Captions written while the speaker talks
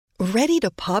Ready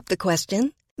to pop the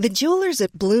question? The jewelers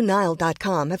at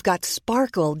BlueNile.com have got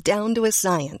sparkle down to a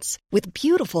science with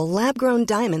beautiful lab-grown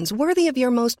diamonds worthy of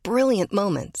your most brilliant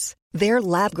moments. Their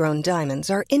lab-grown diamonds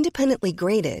are independently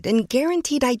graded and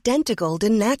guaranteed identical to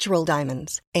natural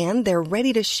diamonds, and they're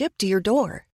ready to ship to your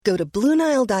door. Go to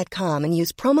BlueNile.com and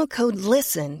use promo code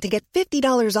LISTEN to get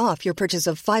 $50 off your purchase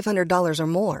of $500 or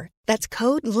more. That's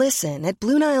code LISTEN at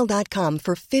BlueNile.com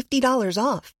for $50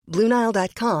 off.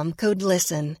 BlueNile.com, code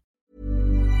LISTEN.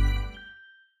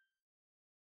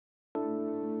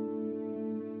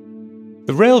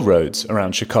 The railroads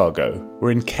around Chicago were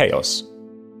in chaos.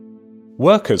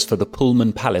 Workers for the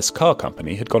Pullman Palace Car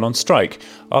Company had gone on strike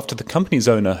after the company's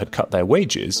owner had cut their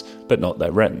wages but not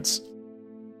their rents.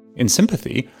 In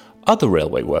sympathy, other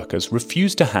railway workers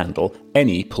refused to handle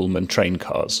any Pullman train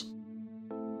cars.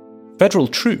 Federal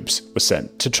troops were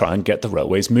sent to try and get the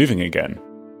railways moving again.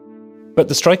 But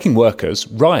the striking workers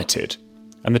rioted,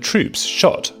 and the troops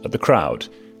shot at the crowd,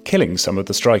 killing some of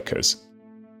the strikers.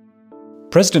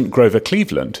 President Grover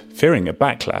Cleveland, fearing a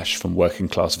backlash from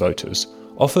working-class voters,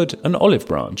 offered an olive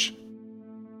branch.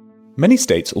 Many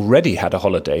states already had a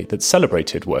holiday that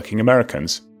celebrated working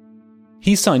Americans.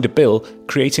 He signed a bill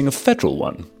creating a federal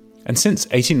one, and since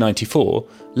 1894,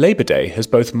 Labor Day has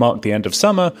both marked the end of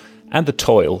summer and the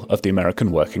toil of the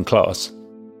American working class.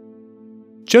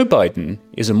 Joe Biden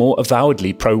is a more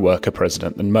avowedly pro-worker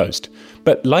president than most,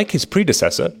 but like his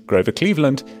predecessor, Grover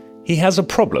Cleveland, he has a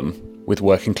problem with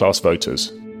working-class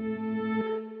voters.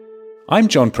 I'm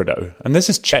John Prideaux, and this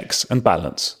is Checks and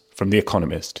Balance from The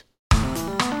Economist.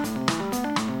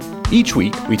 Each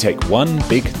week, we take one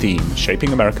big theme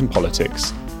shaping American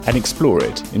politics and explore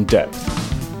it in depth.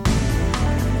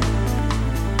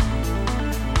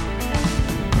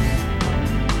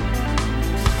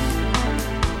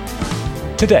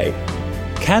 Today,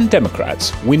 can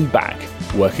Democrats win back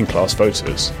working-class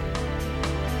voters?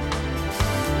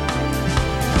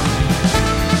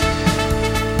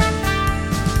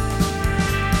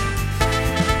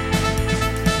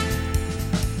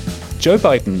 Joe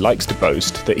Biden likes to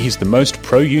boast that he's the most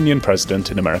pro-union president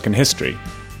in American history.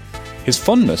 His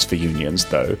fondness for unions,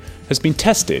 though, has been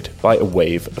tested by a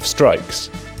wave of strikes.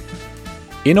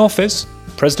 In office,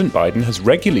 President Biden has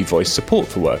regularly voiced support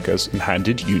for workers and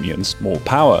handed unions more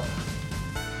power.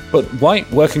 But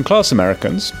white working-class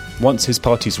Americans, once his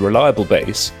party's reliable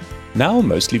base, now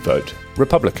mostly vote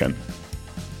Republican.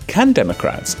 Can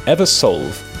Democrats ever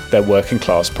solve their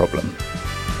working-class problem?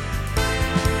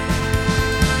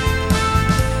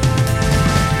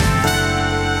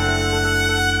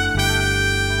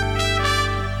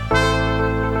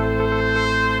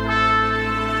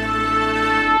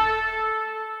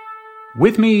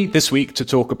 With me this week to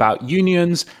talk about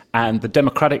unions and the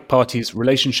Democratic Party's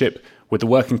relationship with the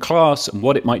working class and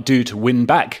what it might do to win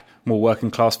back more working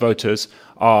class voters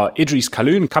are Idris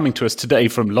Khaloun, coming to us today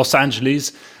from Los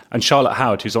Angeles, and Charlotte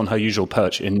Howard, who's on her usual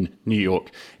perch in New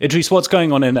York. Idris, what's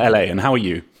going on in LA and how are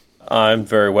you? I'm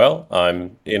very well.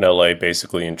 I'm in LA,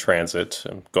 basically in transit.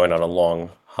 I'm going on a long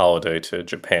holiday to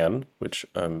Japan, which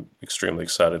I'm extremely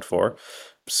excited for.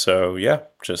 So yeah,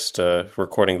 just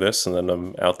recording this and then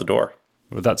I'm out the door.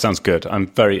 Well, that sounds good. I'm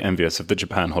very envious of the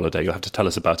Japan holiday. You'll have to tell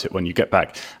us about it when you get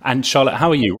back. And Charlotte, how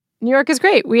are you? New York is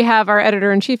great. We have our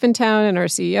editor-in-chief in town and our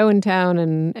CEO in town,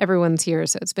 and everyone's here,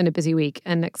 so it's been a busy week.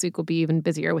 And next week will be even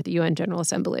busier with the UN General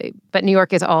Assembly. But New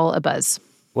York is all abuzz.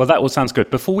 Well, that all sounds good.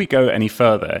 Before we go any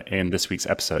further in this week's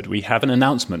episode, we have an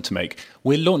announcement to make.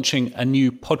 We're launching a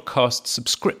new podcast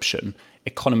subscription,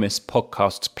 Economist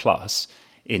Podcasts Plus,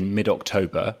 in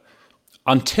mid-October.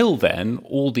 Until then,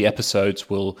 all the episodes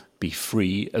will be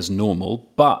free as normal,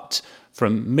 but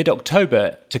from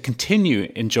mid-October, to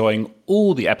continue enjoying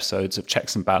all the episodes of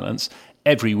Checks and Balance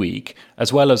every week,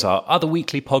 as well as our other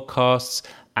weekly podcasts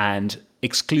and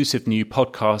exclusive new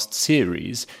podcast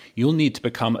series, you'll need to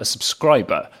become a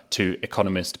subscriber to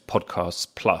Economist Podcasts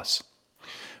Plus.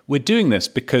 We're doing this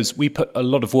because we put a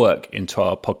lot of work into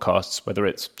our podcasts, whether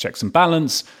it's Checks and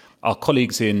Balance, our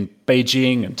colleagues in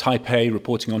Beijing and Taipei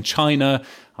reporting on China,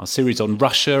 our series on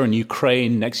Russia and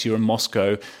Ukraine, next year in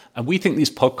Moscow. And we think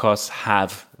these podcasts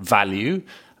have value,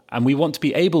 and we want to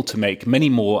be able to make many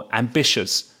more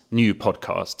ambitious new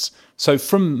podcasts. So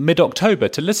from mid-October,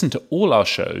 to listen to all our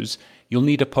shows, you'll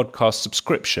need a podcast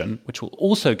subscription, which will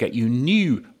also get you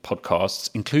new podcasts,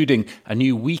 including a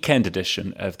new weekend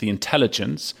edition of The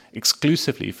Intelligence,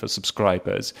 exclusively for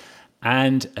subscribers,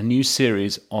 and a new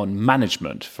series on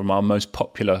management from our most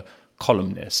popular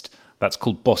columnist. That's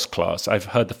called Boss Class. I've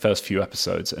heard the first few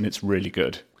episodes and it's really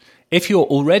good. If you're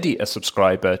already a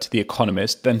subscriber to The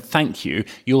Economist, then thank you.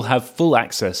 You'll have full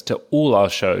access to all our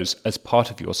shows as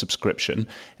part of your subscription.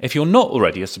 If you're not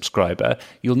already a subscriber,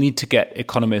 you'll need to get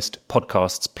Economist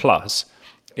Podcasts Plus.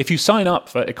 If you sign up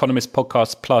for Economist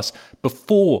Podcasts Plus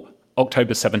before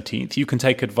October 17th, you can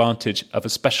take advantage of a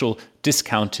special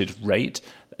discounted rate,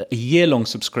 a year-long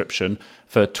subscription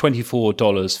for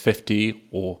 $24.50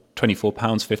 or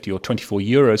 £24.50 or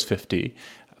 €24.50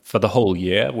 for the whole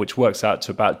year, which works out to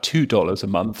about $2 a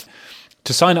month.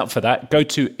 To sign up for that, go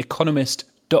to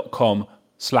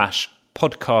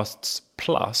economist.com/podcasts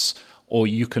plus, or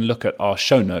you can look at our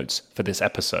show notes for this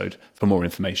episode for more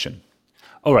information.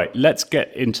 All right, let's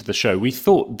get into the show. We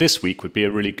thought this week would be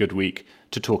a really good week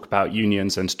to talk about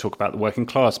unions and to talk about the working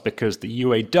class, because the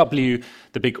UAW,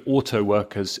 the big auto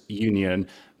workers union,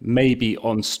 may be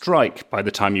on strike by the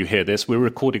time you hear this. We're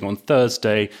recording on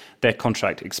Thursday. Their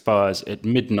contract expires at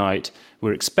midnight.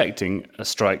 We're expecting a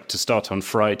strike to start on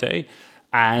Friday.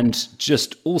 And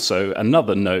just also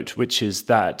another note, which is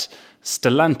that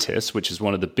Stellantis, which is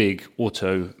one of the big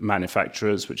auto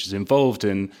manufacturers, which is involved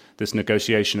in this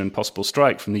negotiation and possible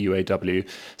strike from the UAW,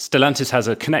 Stellantis has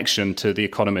a connection to The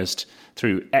Economist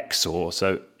through Exor.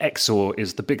 So Exor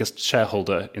is the biggest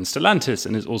shareholder in Stellantis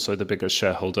and is also the biggest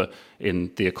shareholder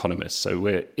in The Economist. So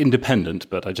we're independent,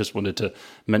 but I just wanted to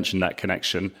mention that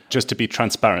connection just to be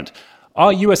transparent.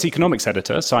 Our US economics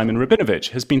editor, Simon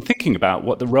Rabinovich, has been thinking about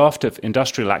what the raft of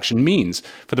industrial action means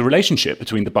for the relationship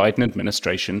between the Biden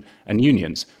administration and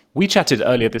unions. We chatted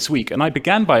earlier this week, and I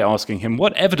began by asking him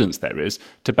what evidence there is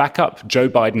to back up Joe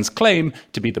Biden's claim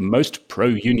to be the most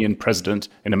pro-union president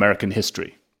in American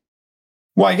history.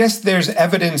 Well, I guess there's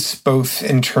evidence both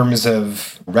in terms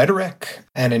of rhetoric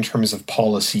and in terms of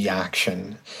policy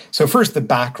action. So first, the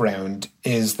background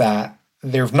is that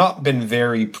there have not been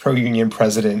very pro-union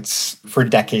presidents for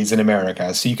decades in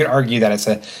America. So you could argue that it's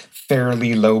a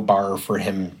fairly low bar for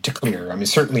him to clear. I mean,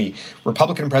 certainly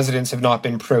Republican presidents have not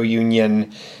been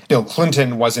pro-union. Bill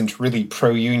Clinton wasn't really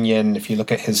pro-union. If you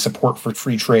look at his support for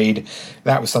free trade,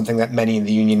 that was something that many in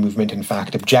the union movement, in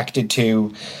fact, objected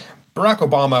to. Barack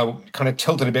Obama kind of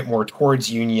tilted a bit more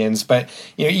towards unions, but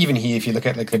even he, if you look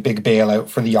at like the big bailout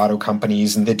for the auto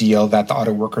companies and the deal that the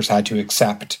auto workers had to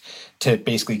accept to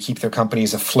basically keep their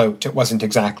companies afloat, it wasn't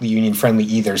exactly union friendly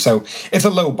either. So it's a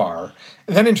low bar.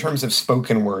 Then in terms of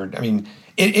spoken word, I mean,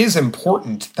 it is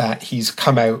important that he's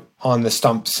come out on the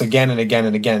stumps again and again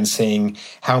and again saying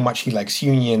how much he likes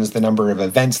unions, the number of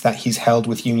events that he's held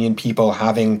with union people,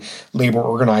 having labor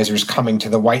organizers coming to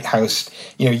the White House,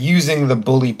 using the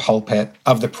bully pulpit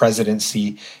of the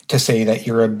presidency to say that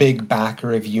you're a big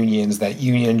backer of unions, that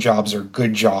union jobs are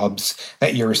good jobs,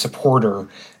 that you're a supporter.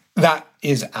 That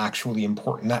is actually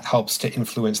important. That helps to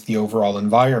influence the overall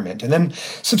environment. And then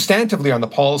substantively on the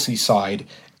policy side,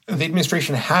 the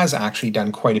administration has actually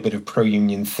done quite a bit of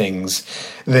pro-union things.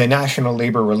 The National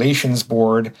Labor Relations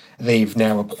Board, they've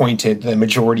now appointed the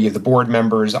majority of the board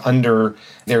members under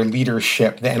their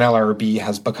leadership. The NLRB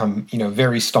has become,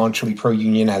 very staunchly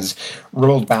pro-union, has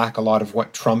rolled back a lot of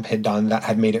what Trump had done that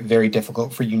had made it very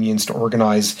difficult for unions to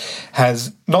organize,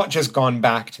 has not just gone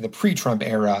back to the pre-Trump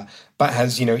era, but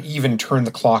has, even turned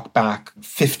the clock back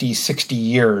 50, 60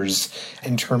 years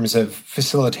in terms of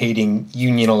facilitating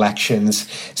union elections,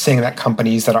 saying that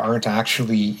companies that aren't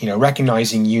actually,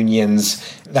 recognizing unions,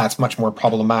 that's much more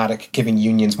problematic, giving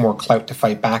unions more clout to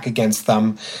fight back against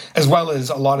them, as well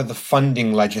as a lot of the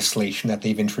funding legislation that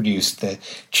they've introduced, the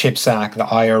CHIPS Act, the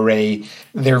IRA.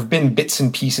 There have been bits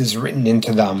and pieces written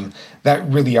into them that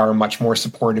really are much more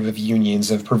supportive of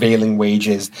unions, of prevailing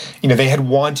wages. They had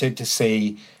wanted to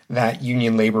say that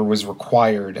union labor was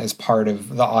required as part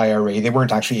of the IRA. They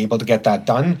weren't actually able to get that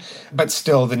done, but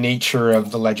still the nature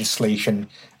of the legislation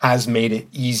has made it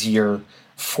easier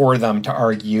for them to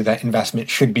argue that investment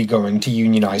should be going to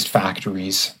unionized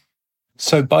factories.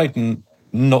 So Biden,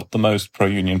 not the most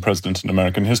pro-union president in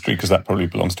American history, because that probably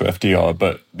belongs to FDR,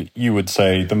 but you would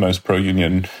say the most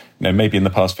pro-union, maybe in the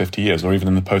past 50 years or even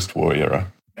in the post-war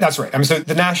era. That's right. So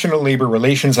the National Labor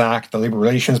Relations Act, the Labor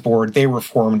Relations Board, they were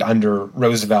formed under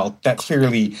Roosevelt. That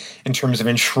clearly, in terms of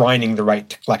enshrining the right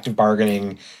to collective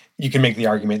bargaining, you can make the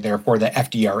argument, therefore, that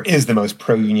FDR is the most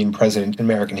pro-union president in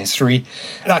American history.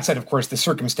 That said, of course, the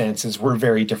circumstances were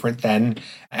very different then.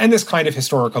 And this kind of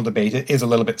historical debate is a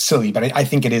little bit silly, but I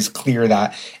think it is clear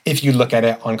that if you look at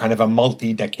it on kind of a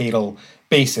multi-decadal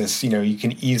basis, you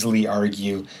can easily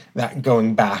argue that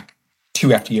going back to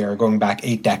FDR, going back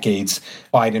 8 decades,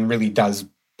 Biden really does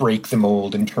break the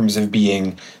mold in terms of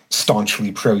being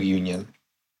staunchly pro-union.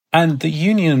 And the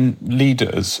union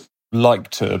leaders like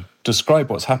to describe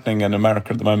what's happening in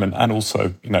America at the moment, and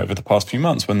also, over the past few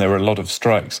months when there were a lot of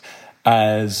strikes,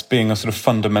 as being a sort of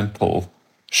fundamental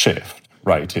shift,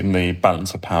 right, in the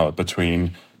balance of power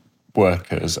between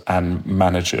workers and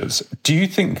managers. Do you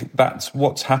think that's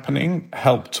what's happening,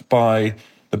 helped by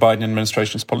the Biden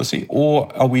administration's policy,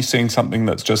 or are we seeing something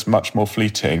that's just much more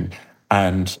fleeting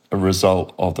and a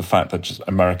result of the fact that just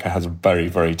America has a very,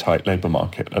 very tight labour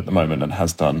market at the moment and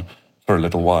has done for a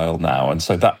little while now, and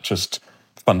so that just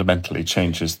fundamentally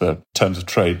changes the terms of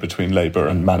trade between labour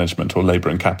and management, or labour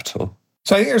and capital?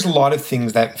 So I think there's a lot of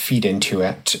things that feed into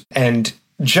it. And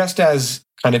just as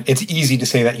kind of it's easy to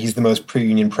say that he's the most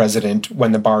pro-union president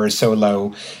when the bar is so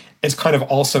low, it's kind of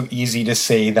also easy to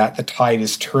say that the tide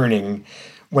is turning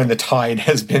when the tide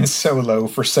has been so low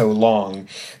for so long.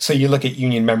 So you look at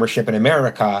union membership in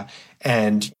America,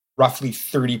 and roughly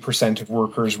 30% of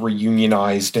workers were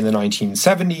unionized in the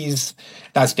 1970s.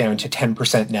 That's down to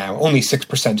 10% now, only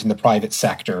 6% in the private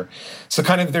sector. So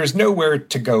kind of there's nowhere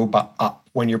to go but up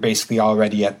when you're basically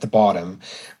already at the bottom.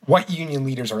 What union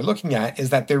leaders are looking at is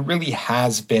that there really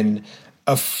has been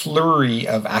a flurry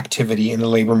of activity in the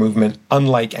labor movement,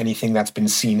 unlike anything that's been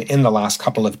seen in the last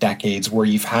couple of decades, where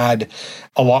you've had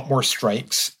a lot more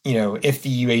strikes. You know, if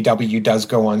the UAW does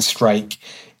go on strike,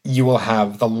 you will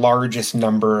have the largest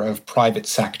number of private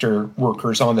sector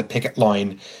workers on the picket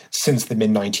line since the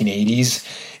mid-1980s.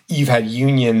 You've had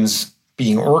unions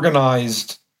being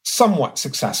organized somewhat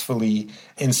successfully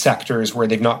in sectors where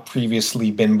they've not previously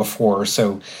been before.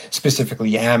 So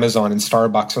specifically Amazon and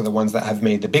Starbucks are the ones that have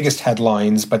made the biggest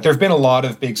headlines, but there have been a lot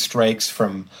of big strikes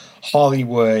from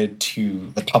Hollywood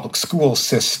to the public school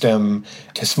system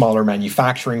to smaller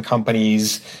manufacturing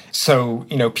companies. So,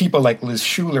 you know, people like Liz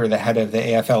Shuler, the head of the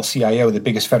AFL-CIO, the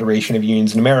biggest federation of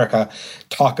unions in America,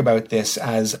 talk about this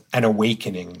as an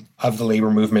awakening of the labor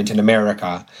movement in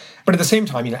America. But at the same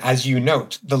time, you know, as you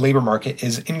note, the labor market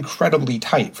is incredibly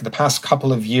tight. For the past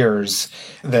couple of years,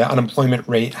 the unemployment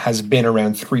rate has been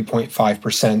around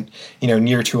 3.5%, you know,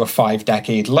 near to a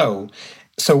 5-decade low.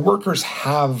 So workers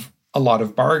have a lot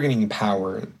of bargaining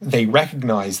power. They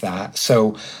recognize that.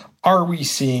 So are we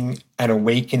seeing an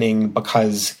awakening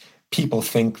because people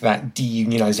think that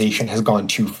deunionization has gone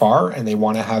too far and they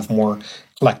want to have more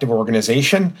collective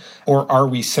organization? Or are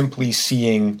we simply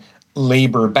seeing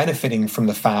labor benefiting from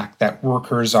the fact that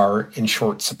workers are in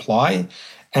short supply,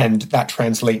 and that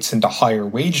translates into higher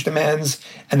wage demands,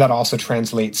 and that also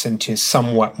translates into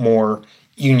somewhat more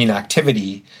union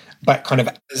activity? But kind of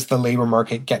as the labor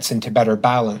market gets into better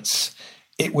balance,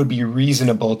 it would be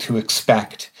reasonable to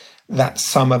expect that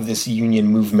some of this union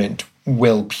movement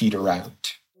will peter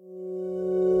out.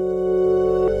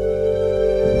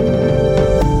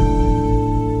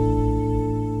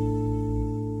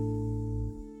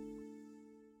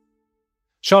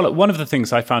 Charlotte, one of the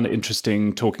things I found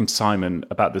interesting talking to Simon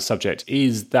about this subject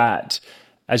is that,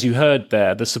 as you heard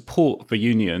there, the support for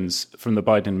unions from the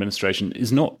Biden administration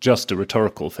is not just a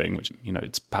rhetorical thing, which, you know,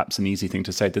 it's perhaps an easy thing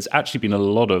to say. There's actually been a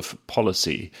lot of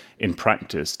policy in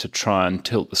practice to try and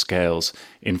tilt the scales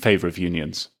in favor of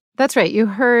unions. That's right. You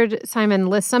heard Simon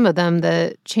list some of them,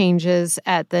 the changes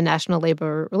at the National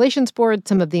Labor Relations Board,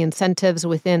 some of the incentives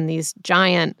within these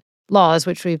giant laws,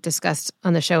 which we've discussed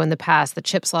on the show in the past, the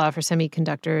CHIPS law for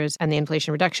semiconductors and the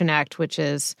Inflation Reduction Act, which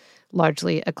is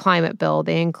largely a climate bill.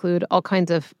 They include all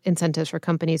kinds of incentives for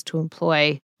companies to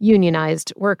employ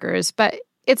unionized workers. But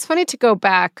it's funny to go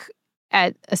back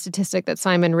at a statistic that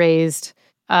Simon raised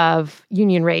of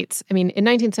union rates. I mean, in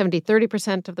 1970,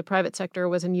 30% of the private sector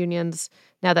was in unions.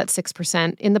 Now that's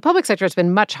 6%. In the public sector, it's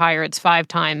been much higher. It's 5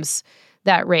 times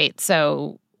that rate.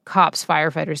 So cops,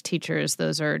 firefighters, teachers,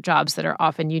 those are jobs that are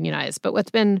often unionized. But what's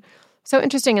been so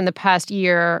interesting in the past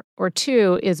year or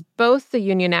two is both the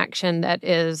union action that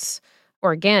is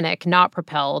organic, not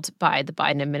propelled by the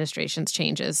Biden administration's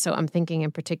changes. So I'm thinking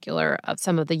in particular of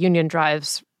some of the union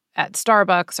drives at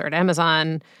Starbucks or at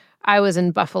Amazon. I was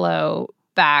in Buffalo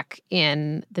back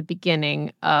in the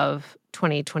beginning of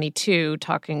 2022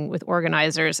 talking with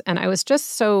organizers, and I was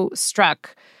just so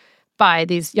struck by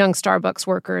these young Starbucks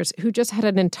workers who just had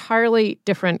an entirely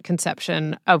different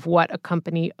conception of what a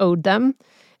company owed them.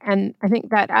 And I think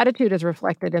that attitude is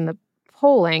reflected in the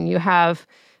polling. You have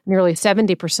nearly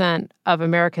 70% of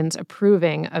Americans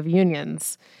approving of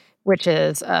unions, which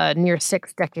is a near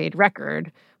 6-decade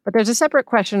record. But there's a separate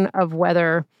question of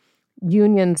whether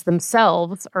unions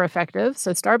themselves are effective.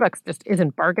 So Starbucks just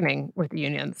isn't bargaining with the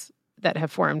unions that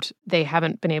have formed. They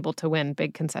haven't been able to win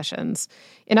big concessions.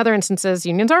 In other instances,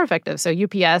 unions are effective. So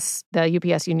UPS, the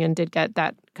UPS union did get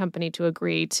that company to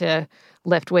agree to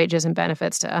lift wages and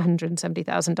benefits to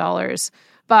 $170,000.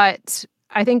 But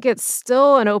I think it's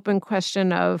still an open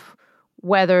question of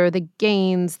whether the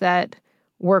gains that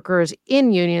workers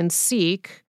in unions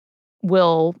seek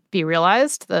will be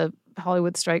realized. The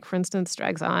Hollywood strike, for instance,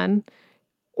 drags on.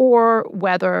 Or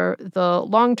whether the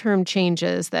long-term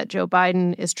changes that Joe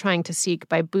Biden is trying to seek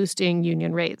by boosting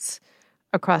union rates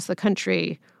across the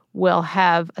country will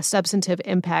have a substantive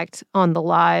impact on the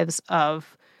lives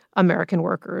of American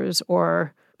workers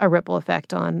or a ripple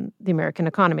effect on the American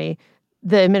economy.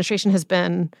 The administration has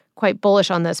been quite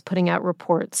bullish on this, putting out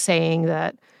reports saying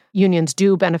that unions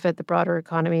do benefit the broader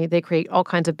economy. They create all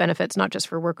kinds of benefits, not just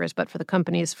for workers, but for the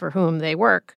companies for whom they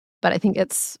work. But I think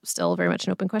it's still very much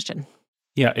an open question.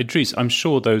 Yeah, Idris, I'm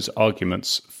sure those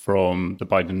arguments from the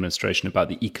Biden administration about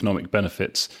the economic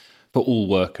benefits for all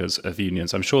workers of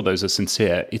unions, I'm sure those are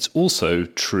sincere. It's also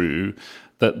true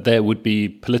that there would be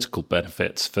political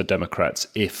benefits for Democrats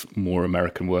if more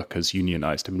American workers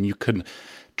unionized. I mean, you can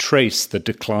trace the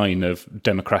decline of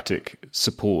Democratic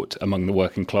support among the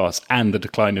working class and the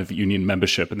decline of union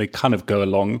membership, and they kind of go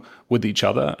along with each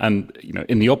other. And,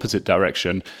 in the opposite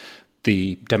direction,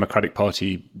 the Democratic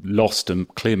Party lost a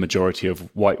clear majority of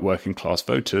white working class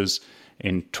voters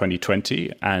in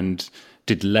 2020 and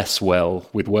did less well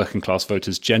with working class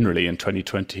voters generally in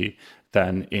 2020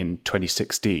 than in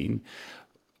 2016.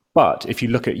 But if you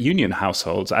look at union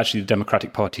households, actually the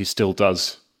Democratic Party still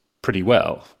does pretty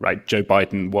well, right? Joe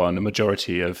Biden won a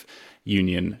majority of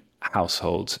union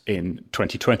households in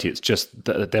 2020. It's just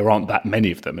that there aren't that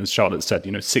many of them. As Charlotte said,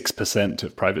 6%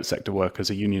 of private sector workers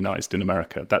are unionized in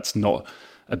America. That's not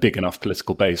a big enough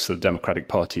political base for the Democratic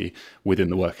Party within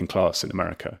the working class in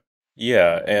America.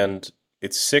 Yeah, and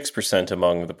it's 6%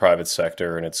 among the private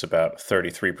sector, and it's about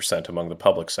 33% among the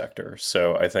public sector.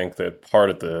 So I think that part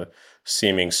of the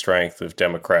seeming strength of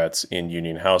Democrats in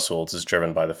union households is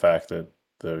driven by the fact that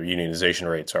the unionization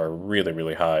rates are really,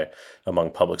 really high among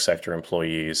public sector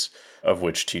employees, of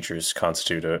which teachers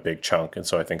constitute a big chunk. And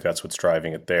so I think that's what's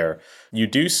driving it there. You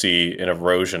do see an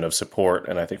erosion of support,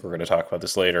 and I think we're going to talk about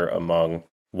this later, among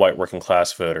white working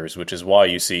class voters, which is why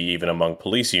you see even among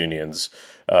police unions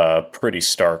pretty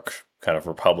stark kind of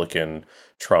Republican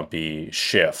Trumpy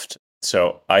shift.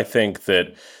 So I think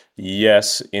that,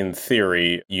 yes, in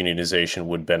theory, unionization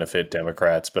would benefit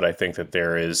Democrats, but I think that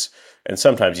there is, and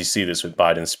sometimes you see this with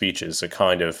Biden's speeches, a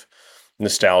kind of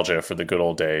nostalgia for the good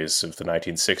old days of the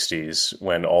 1960s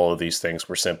when all of these things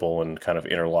were simple and kind of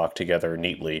interlocked together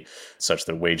neatly, such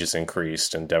that wages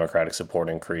increased and Democratic support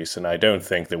increased. And I don't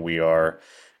think that we are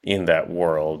in that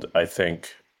world. I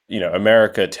think,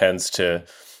 America tends to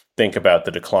think about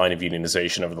the decline of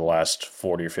unionization over the last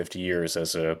 40 or 50 years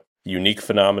as a unique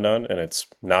phenomenon, and it's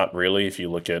not really. If you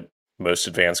look at most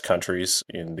advanced countries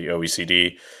in the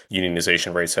OECD,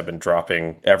 unionization rates have been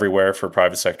dropping everywhere for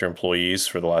private sector employees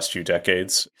for the last few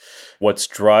decades. What's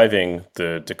driving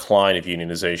the decline of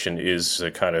unionization is a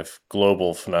kind of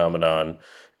global phenomenon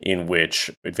in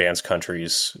which advanced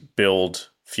countries build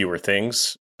fewer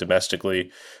things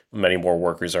domestically. Many more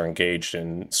workers are engaged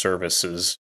in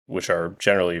services which are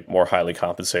generally more highly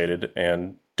compensated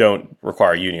and don't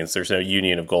require unions. There's no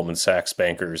union of Goldman Sachs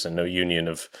bankers and no union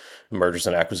of mergers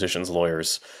and acquisitions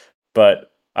lawyers.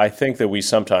 But I think that we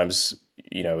sometimes,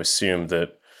 assume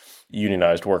that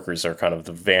unionized workers are kind of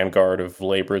the vanguard of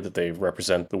labor, that they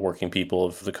represent the working people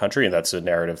of the country. And that's a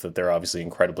narrative that they're obviously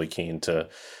incredibly keen to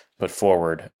put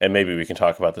forward. And maybe we can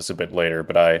talk about this a bit later,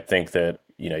 but I think that,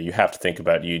 you have to think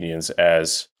about unions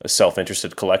as a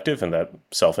self-interested collective, and that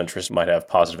self-interest might have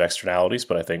positive externalities,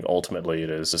 but I think ultimately it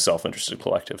is a self-interested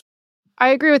collective. I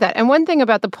agree with that. And one thing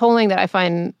about the polling that I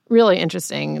find really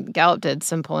interesting, Gallup did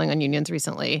some polling on unions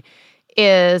recently,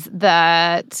 is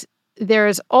that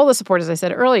there's all the support, as I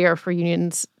said earlier, for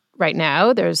unions right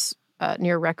now. There's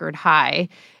near record high.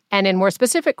 And in more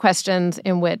specific questions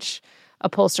in which a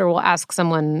pollster will ask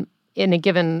someone in a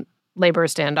given labor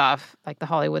standoff, like the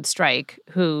Hollywood strike,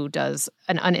 who does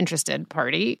an uninterested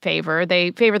party favor?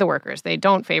 They favor the workers. They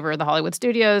don't favor the Hollywood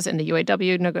studios and the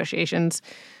UAW negotiations.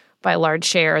 By a large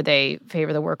share, they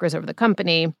favor the workers over the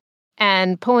company.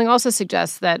 And polling also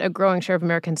suggests that a growing share of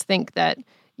Americans think that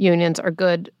unions are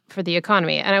good for the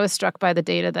economy. And I was struck by the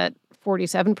data that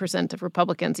 47% of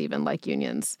Republicans even like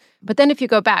unions. But then if you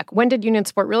go back, when did union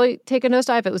support really take a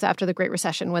nosedive? It was after the Great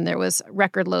Recession, when there was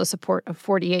record low support of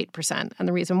 48%. And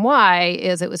the reason why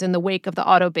is it was in the wake of the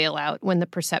auto bailout, when the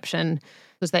perception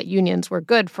was that unions were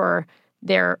good for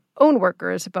their own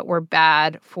workers, but were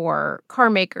bad for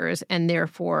car makers and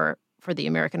therefore for the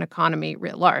American economy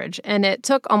writ large. And it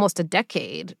took almost a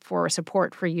decade for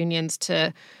support for unions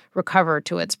to recover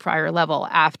to its prior level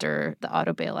after the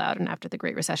auto bailout and after the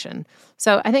Great Recession.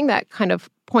 So I think that kind of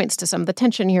points to some of the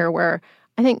tension here, where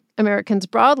I think Americans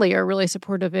broadly are really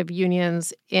supportive of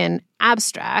unions in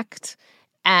abstract,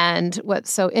 And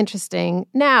what's so interesting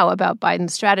now about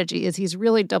Biden's strategy is he's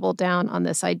really doubled down on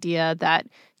this idea that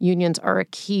unions are a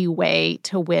key way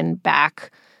to win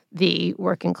back the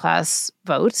working class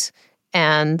vote.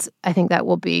 And I think that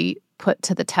will be put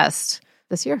to the test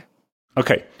this year.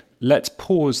 Okay, let's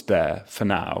pause there for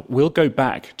now. We'll go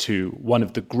back to one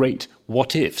of the great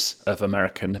what-ifs of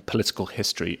American political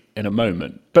history in a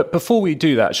moment. But before we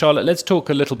do that, Charlotte, let's talk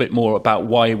a little bit more about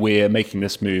why we're making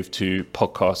this move to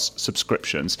podcast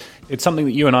subscriptions. It's something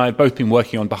that you and I have both been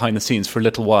working on behind the scenes for a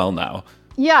little while now.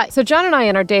 Yeah, so John and I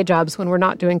in our day jobs, when we're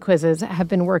not doing quizzes, have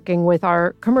been working with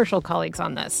our commercial colleagues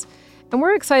on this. And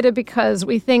we're excited because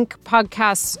we think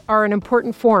podcasts are an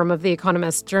important form of The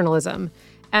Economist journalism.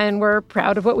 And we're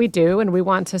proud of what we do, and we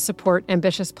want to support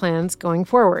ambitious plans going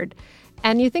forward.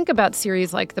 And you think about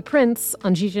series like The Prince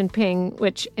on Xi Jinping,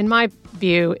 which, in my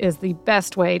view, is the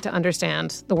best way to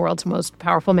understand the world's most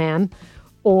powerful man,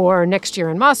 or Next Year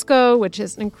in Moscow, which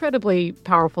is an incredibly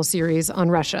powerful series on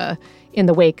Russia in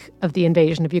the wake of the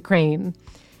invasion of Ukraine.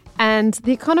 And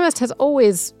The Economist has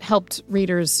always helped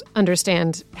readers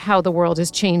understand how the world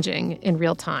is changing in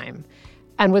real time.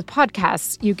 And with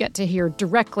podcasts, you get to hear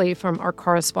directly from our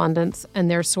correspondents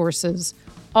and their sources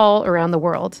all around the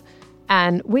world.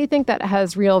 And we think that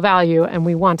has real value, and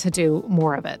we want to do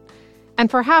more of it. And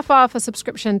for half off, a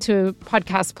subscription to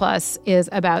Podcast Plus is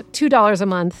about $2 a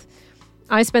month.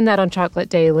 I spend that on chocolate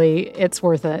daily. It's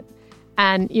worth it.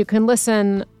 And you can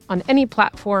listen on any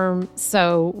platform,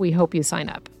 so we hope you sign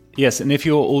up. Yes, and if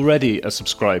you're already a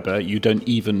subscriber, you don't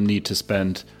even need to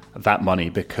spend that money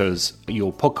because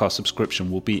your podcast subscription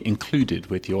will be included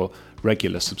with your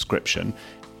regular subscription.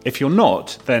 If you're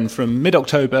not, then from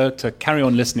mid-October to carry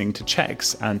on listening to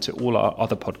Checks and to all our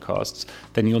other podcasts,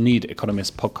 then you'll need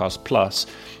Economist Podcast Plus.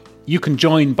 You can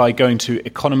join by going to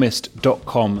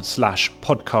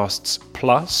economist.com/podcasts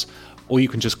plus, or you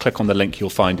can just click on the link you'll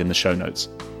find in the show notes.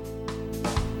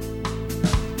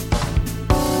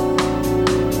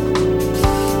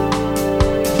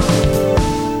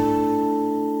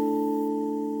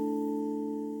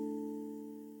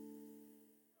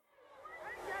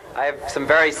 I have some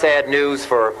very sad news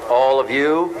for all of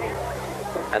you,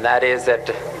 and that is that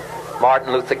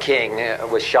Martin Luther King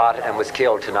was shot and was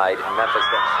killed tonight in Memphis.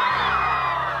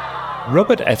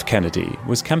 Robert F. Kennedy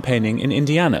was campaigning in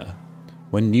Indiana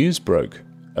when news broke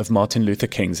of Martin Luther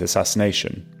King's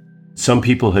assassination. Some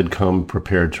people had come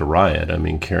prepared to riot,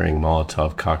 carrying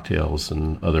Molotov cocktails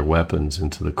and other weapons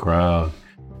into the crowd.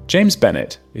 James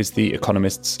Bennett is The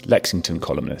Economist's Lexington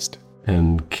columnist.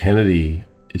 And Kennedy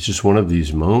is just one of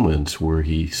these moments where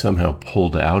he somehow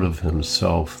pulled out of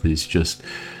himself these just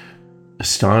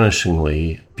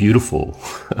astonishingly beautiful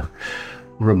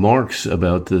remarks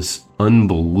about this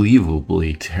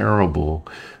unbelievably terrible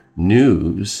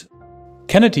news.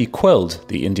 Kennedy quelled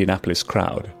the Indianapolis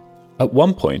crowd, at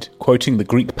one point quoting the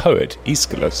Greek poet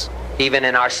Aeschylus. Even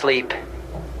in our sleep,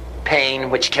 pain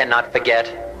which cannot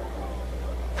forget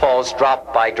falls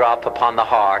drop by drop upon the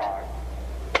heart,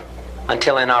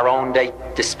 until in our own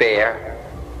despair,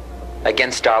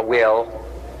 against our will,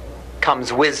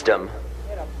 comes wisdom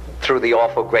through the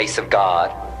awful grace of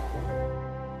God.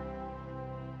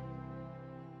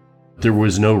 There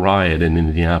was no riot in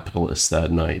Indianapolis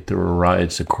that night. There were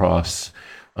riots across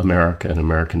America and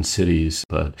American cities,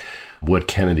 but what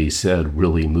Kennedy said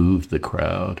really moved the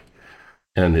crowd.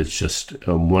 And it's just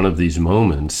one of these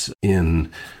moments in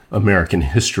American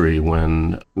history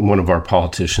when one of our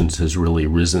politicians has really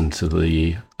risen to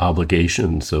the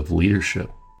obligations of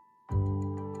leadership.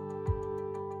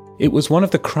 It was one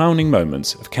of the crowning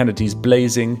moments of Kennedy's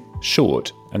blazing,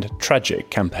 short, and tragic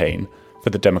campaign for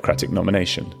the Democratic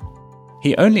nomination.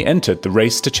 He only entered the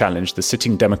race to challenge the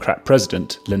sitting Democrat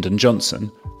president, Lyndon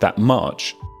Johnson, that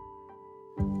March.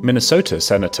 Minnesota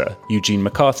Senator Eugene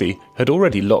McCarthy had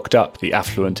already locked up the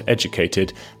affluent,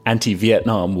 educated,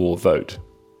 anti-Vietnam War vote.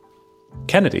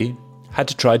 Kennedy had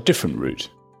to try a different route.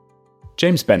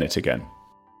 James Bennett again.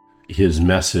 His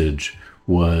message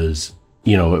was,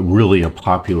 really a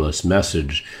populist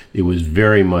message. It was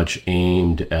very much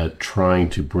aimed at trying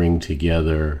to bring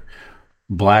together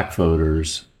black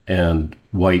voters and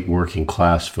white working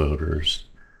class voters,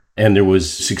 and there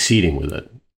was succeeding with it.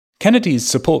 Kennedy's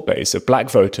support base of black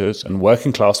voters and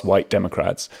working-class white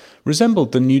Democrats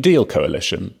resembled the New Deal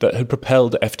coalition that had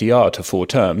propelled FDR to 4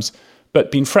 terms,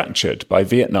 but been fractured by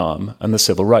Vietnam and the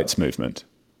civil rights movement.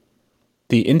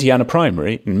 The Indiana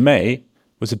primary in May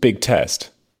was a big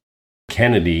test.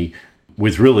 Kennedy,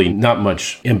 with really not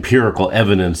much empirical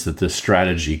evidence that this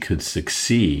strategy could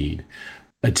succeed,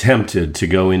 attempted to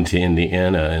go into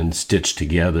Indiana and stitch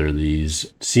together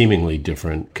these seemingly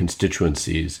different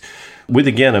constituencies with,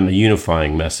 again, a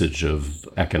unifying message of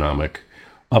economic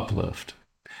uplift.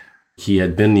 He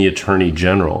had been the attorney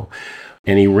general,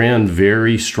 and he ran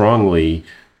very strongly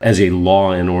as a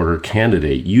law and order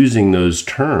candidate, using those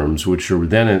terms, which are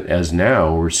then, as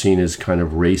now, were seen as kind of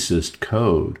racist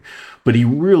code. But he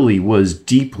really was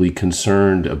deeply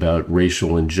concerned about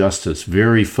racial injustice,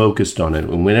 very focused on it.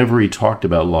 And whenever he talked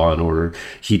about law and order,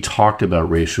 he talked about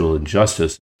racial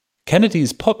injustice.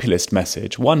 Kennedy's populist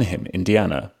message won him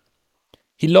Indiana.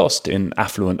 He lost in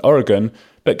affluent Oregon,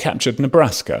 but captured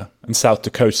Nebraska and South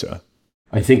Dakota.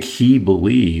 I think he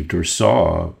believed or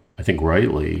saw, I think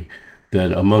rightly,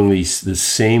 that among the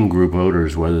same group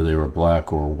voters, whether they were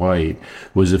black or white,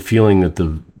 was a feeling that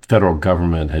the federal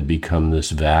government had become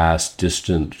this vast,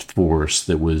 distant force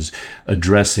that was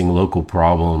addressing local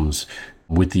problems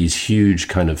with these huge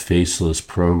kind of faceless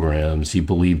programs. He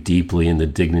believed deeply in the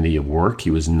dignity of work.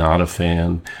 He was not a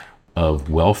fan of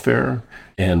welfare.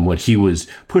 And what he was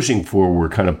pushing for were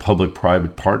kind of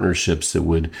public-private partnerships that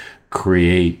would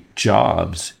create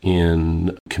jobs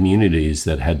in communities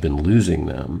that had been losing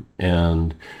them.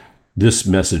 And this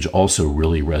message also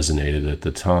really resonated at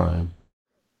the time.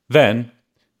 Then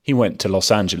he went to Los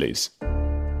Angeles.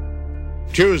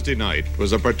 Tuesday night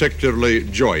was a particularly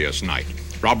joyous night.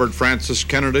 Robert Francis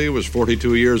Kennedy was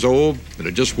 42 years old and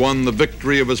had just won the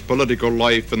victory of his political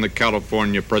life in the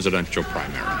California presidential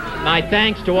primary. My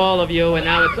thanks to all of you, and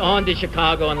now it's on to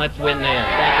Chicago, and let's win there.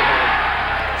 Thank you very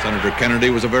much. Senator Kennedy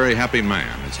was a very happy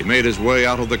man as he made his way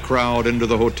out of the crowd into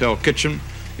the hotel kitchen,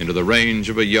 into the range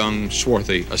of a young,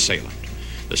 swarthy assailant.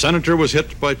 The senator was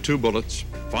hit by 2 bullets.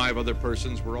 5 other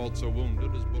persons were also wounded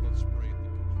as bullets sprayed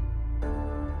the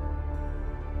kitchen.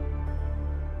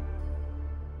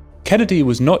 Kennedy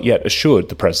was not yet assured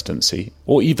the presidency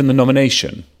or even the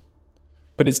nomination.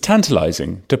 But it's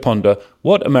tantalizing to ponder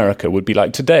what America would be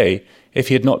like today if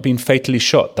he had not been fatally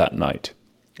shot that night,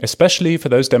 especially for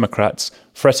those Democrats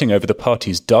fretting over the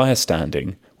party's dire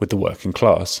standing with the working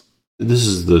class. This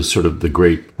is the sort of the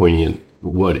great poignant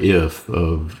what if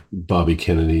of Bobby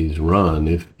Kennedy's run.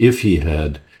 If he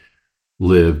had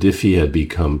lived, if he had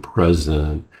become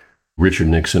president, Richard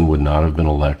Nixon would not have been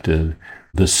elected.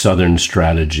 The Southern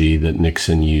strategy that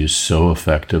Nixon used so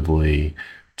effectively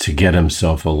to get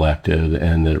himself elected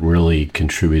and that really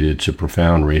contributed to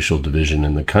profound racial division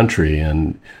in the country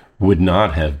and would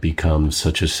not have become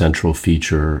such a central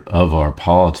feature of our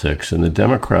politics. And the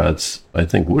Democrats, I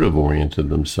think, would have oriented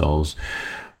themselves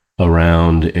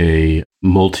around a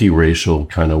multiracial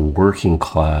kind of working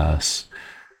class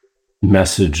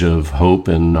message of hope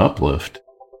and uplift.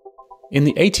 In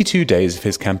the 82 days of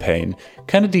his campaign,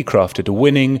 Kennedy crafted a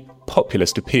winning,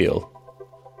 populist appeal.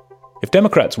 If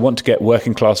Democrats want to get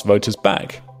working class voters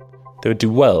back, they would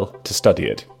do well to study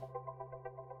it.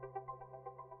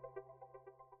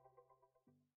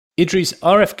 Idris,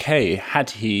 RFK,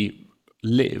 had he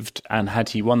lived and had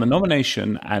he won the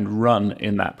nomination and run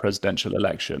in that presidential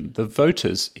election, the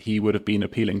voters he would have been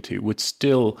appealing to would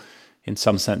still, in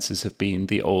some senses, have been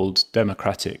the old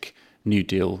Democratic New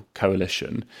Deal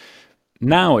coalition.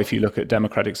 Now, if you look at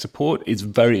Democratic support, it's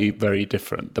very, very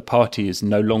different. The party is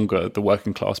no longer the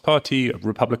working class party.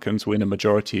 Republicans win a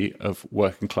majority of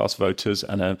working class voters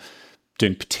and are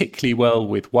doing particularly well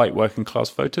with white working class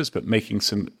voters, but making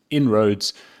some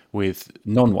inroads with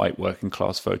non-white working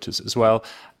class voters as well.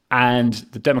 And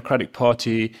the Democratic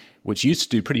Party, which used to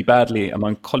do pretty badly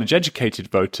among college-educated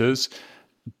voters,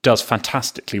 does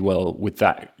fantastically well with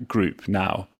that group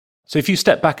now. So if you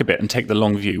step back a bit and take the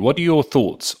long view, what are your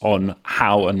thoughts on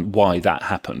how and why that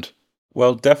happened?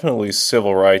 Well, definitely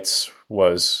civil rights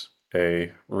was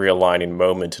a realigning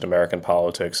moment in American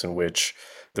politics in which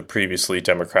the previously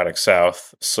Democratic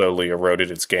South slowly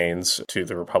eroded its gains to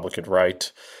the Republican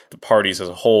right. The parties as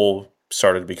a whole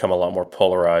started to become a lot more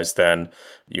polarized. Then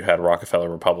you had Rockefeller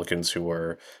Republicans who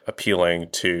were appealing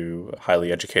to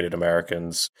highly educated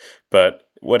Americans. But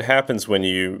what happens when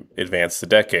you advance the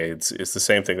decades is the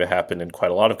same thing that happened in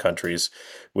quite a lot of countries,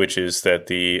 which is that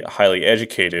the highly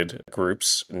educated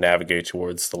groups navigate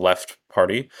towards the left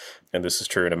party. And this is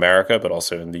true in America, but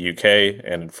also in the UK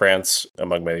and in France,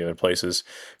 among many other places,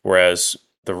 whereas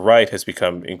the right has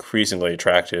become increasingly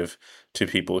attractive to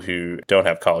people who don't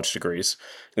have college degrees.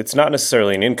 It's not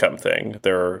necessarily an income thing.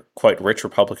 There are quite rich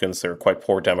Republicans, there are quite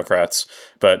poor Democrats,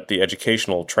 but the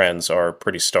educational trends are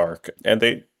pretty stark, and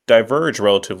they diverge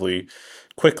relatively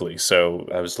quickly. So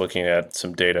I was looking at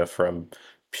some data from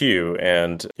Pew.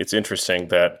 And it's interesting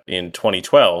that in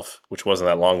 2012, which wasn't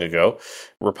that long ago,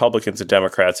 Republicans and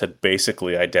Democrats had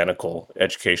basically identical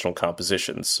educational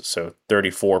compositions. So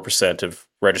 34% of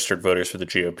registered voters for the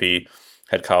GOP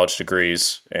had college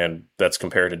degrees, and that's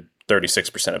compared to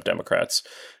 36% of Democrats.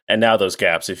 And now those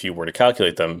gaps, if you were to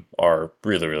calculate them, are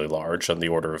really, really large, on the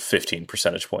order of 15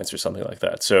 percentage points or something like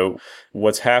that. So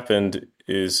what's happened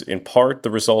is in part the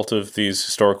result of these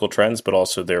historical trends, but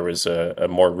also there was a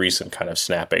more recent kind of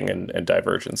snapping and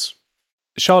divergence.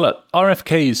 Charlotte,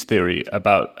 RFK's theory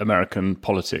about American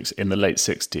politics in the late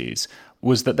 60s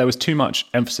was that there was too much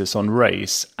emphasis on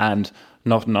race and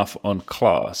not enough on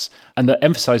class, and that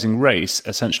emphasizing race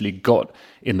essentially got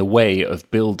in the way of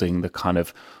building the kind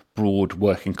of broad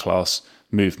working class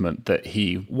movement that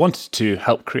he wanted to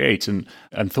help create and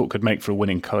thought could make for a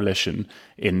winning coalition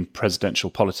in presidential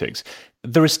politics.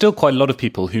 There are still quite a lot of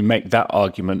people who make that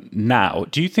argument now.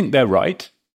 Do you think they're right?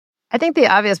 I think the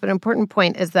obvious but important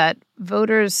point is that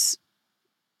voters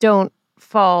don't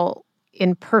fall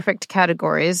in perfect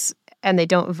categories and they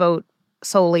don't vote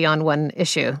solely on one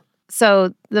issue.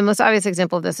 So the most obvious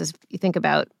example of this is you think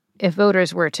about if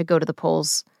voters were to go to the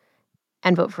polls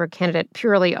and vote for a candidate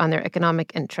purely on their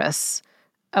economic interests,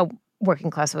 a working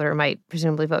class voter might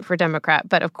presumably vote for a Democrat.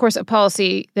 But of course, a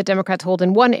policy that Democrats hold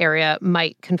in one area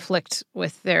might conflict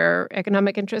with their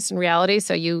economic interests in reality.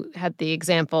 So you had the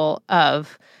example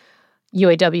of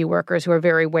UAW workers who are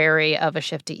very wary of a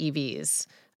shift to EVs.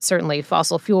 Certainly,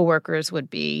 fossil fuel workers would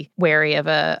be wary of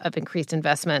increased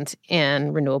investment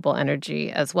in renewable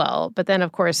energy as well. But then,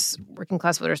 of course, working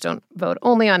class voters don't vote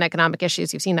only on economic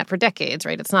issues. You've seen that for decades,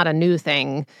 right? It's not a new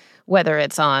thing, whether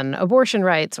it's on abortion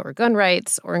rights or gun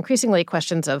rights or increasingly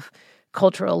questions of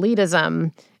cultural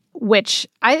elitism, which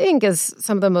I think is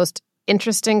some of the most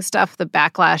interesting stuff, the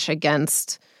backlash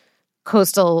against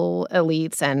coastal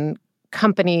elites and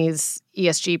companies'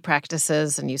 ESG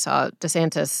practices. And you saw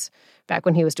DeSantis back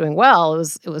when he was doing well,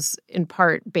 it was in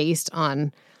part based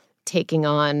on taking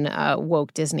on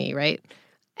woke Disney, right?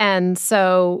 And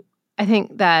so I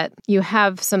think that you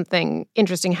have something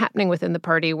interesting happening within the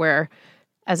party where,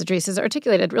 as Idris has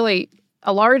articulated, really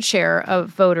a large share of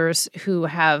voters who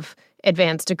have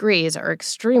advanced degrees are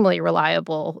extremely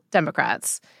reliable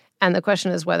Democrats. And the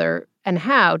question is whether and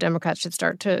how Democrats should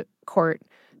start to court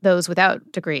those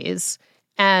without degrees.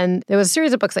 And there was a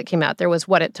series of books that came out. There was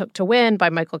What It Took to Win by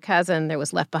Michael Kazin. There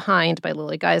was Left Behind by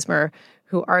Lily Geismer,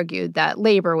 who argued that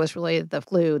labor was really the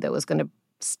glue that was going to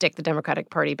stick the Democratic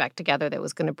Party back together, that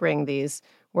was going to bring these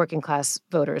working class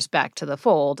voters back to the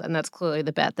fold. And that's clearly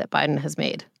the bet that Biden has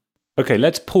made. Okay,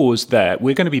 let's pause there.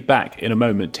 We're going to be back in a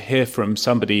moment to hear from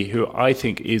somebody who I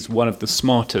think is one of the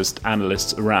smartest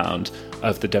analysts around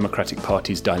of the Democratic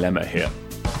Party's dilemma here.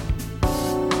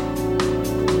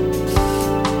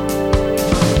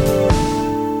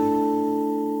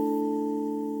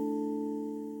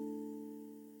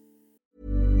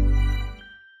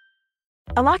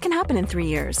 A lot can happen in 3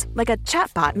 years, like a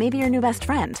chatbot may be your new best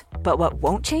friend. But what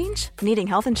won't change? Needing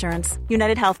health insurance.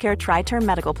 United Healthcare Tri-Term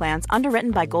Medical Plans,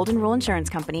 underwritten by Golden Rule Insurance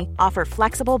Company, offer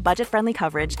flexible, budget-friendly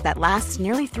coverage that lasts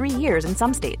nearly 3 years in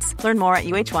some states. Learn more at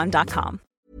uh1.com.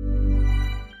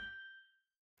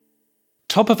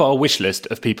 Top of our wish list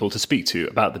of people to speak to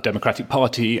about the Democratic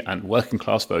Party and working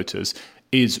class voters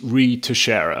is Reed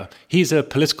Teixeira. He's a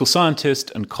political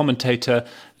scientist and commentator,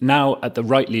 now at the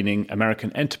right-leaning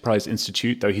American Enterprise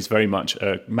Institute, though he's very much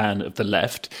a man of the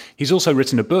left. He's also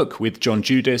written a book with John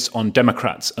Judis on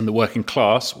Democrats and the working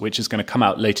class, which is going to come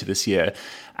out later this year.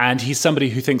 And he's somebody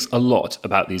who thinks a lot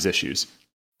about these issues.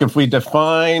 If we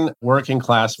define working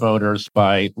class voters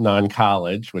by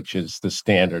non-college, which is the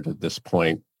standard at this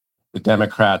point, the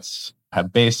Democrats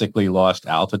have basically lost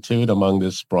altitude among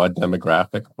this broad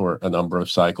demographic for a number of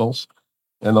cycles.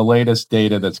 And the latest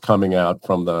data that's coming out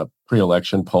from the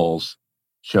pre-election polls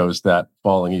shows that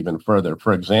falling even further.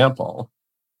 For example,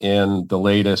 in the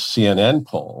latest CNN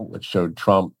poll, which showed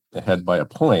Trump ahead by a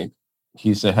point,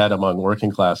 he's ahead among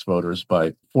working class voters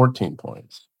by 14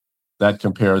 points. That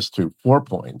compares to 4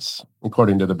 points,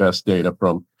 according to the best data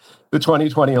from the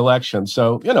 2020 election.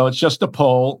 So, it's just a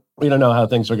poll. We don't know how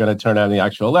things are going to turn out in the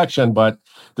actual election, but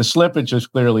the slippage is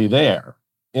clearly there.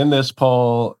 In this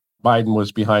poll, Biden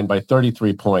was behind by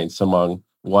 33 points among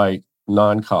white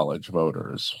non-college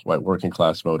voters, white working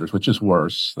class voters, which is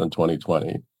worse than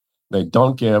 2020. They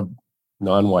don't give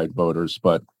non-white voters,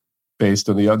 but based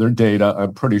on the other data,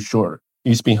 I'm pretty sure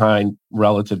he's behind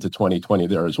relative to 2020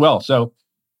 there as well. So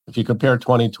if you compare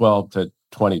 2012 to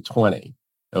 2020,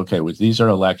 these are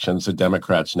elections. The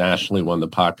Democrats nationally won the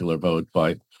popular vote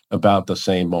by about the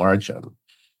same margin.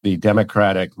 the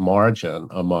Democratic margin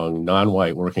among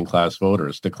non-white working class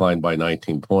voters declined by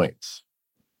 19 points.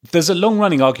 There's a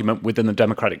long-running argument within the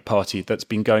Democratic Party that's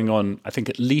been going on, I think,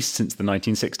 at least since the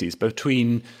 1960s,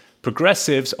 between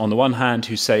progressives on the one hand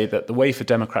who say that the way for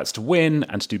Democrats to win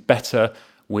and to do better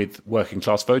with working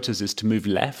class voters is to move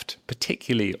left,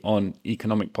 particularly on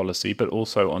economic policy, but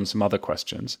also on some other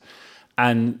questions.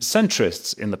 And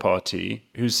centrists in the party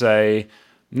who say,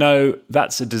 no,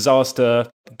 that's a disaster.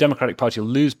 The Democratic Party will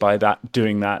lose by that,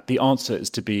 doing that. The answer is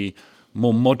to be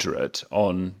more moderate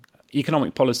on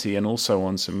economic policy and also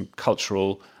on some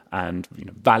cultural and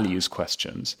values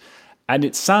questions. And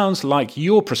it sounds like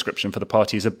your prescription for the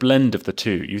party is a blend of the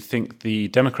two. You think the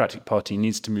Democratic Party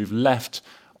needs to move left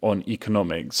on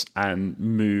economics and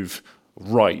move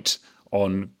right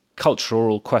on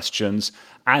cultural questions,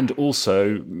 and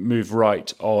also move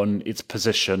right on its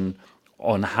position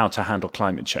on how to handle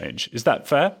climate change. Is that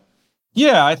fair?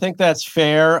 Yeah, I think that's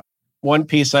fair. One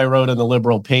piece I wrote in the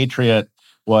Liberal Patriot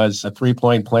was a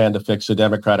 3-point plan to fix the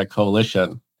Democratic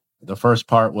coalition. The first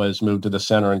part was move to the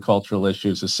center on cultural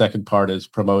issues. The second part is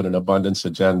promote an abundance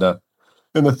agenda.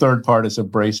 And the third part is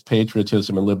embrace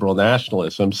patriotism and liberal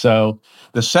nationalism. So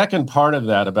the second part of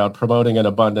that about promoting an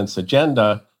abundance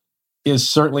agenda is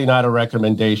certainly not a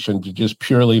recommendation to just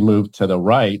purely move to the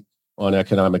right on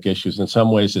economic issues. In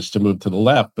some ways, it's to move to the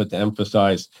left, but to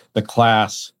emphasize the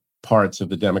class parts of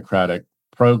the Democratic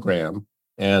program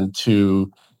and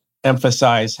to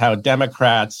emphasize how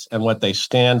Democrats and what they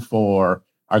stand for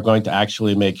are going to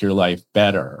actually make your life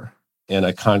better in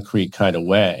a concrete kind of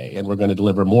way. And we're going to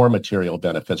deliver more material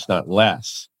benefits, not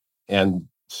less. And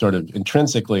sort of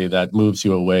intrinsically, that moves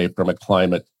you away from a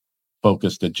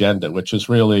climate-focused agenda, which is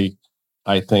really,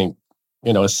 I think,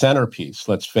 a centerpiece,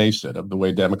 let's face it, of the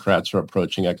way Democrats are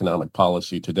approaching economic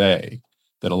policy today,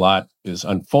 that a lot is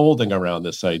unfolding around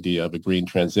this idea of a green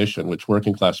transition, which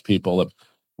working class people have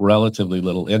relatively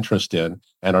little interest in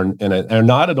and are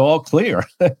not at all clear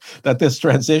that this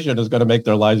transition is going to make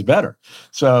their lives better.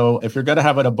 So if you're going to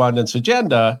have an abundance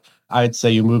agenda, I'd say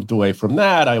you moved away from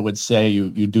that. I would say you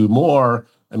do more.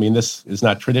 I mean, this is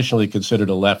not traditionally considered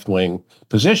a left-wing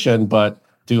position, but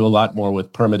do a lot more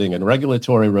with permitting and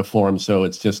regulatory reform. So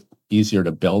it's just easier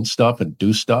to build stuff and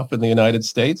do stuff in the United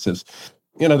States. As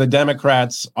the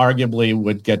Democrats arguably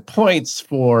would get points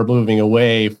for moving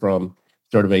away from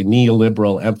sort of a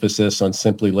neoliberal emphasis on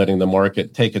simply letting the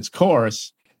market take its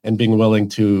course and being willing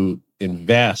to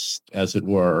invest, as it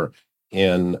were,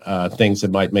 in things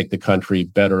that might make the country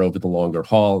better over the longer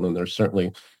haul. And they're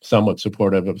certainly somewhat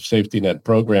supportive of safety net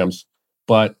programs.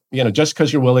 But, just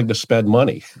because you're willing to spend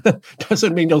money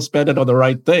doesn't mean you'll spend it on the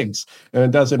right things. And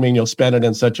it doesn't mean you'll spend it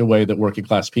in such a way that working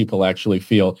class people actually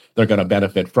feel they're going to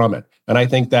benefit from it. And I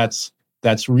think that's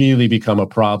really become a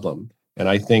problem. And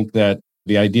I think that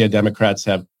the idea Democrats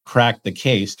have cracked the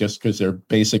case just because they're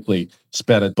basically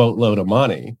spent a boatload of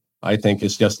money, I think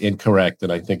is just incorrect.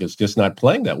 And I think it's just not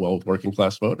playing that well with working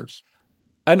class voters.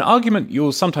 An argument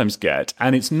you'll sometimes get,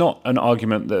 and it's not an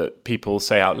argument that people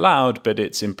say out loud, but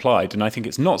it's implied, and I think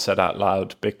it's not said out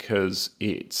loud because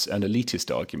it's an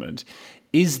elitist argument,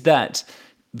 is that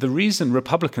the reason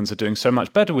Republicans are doing so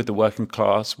much better with the working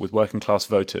class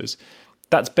voters,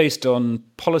 that's based on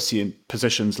policy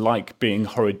positions like being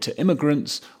horrid to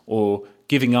immigrants or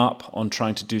giving up on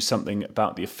trying to do something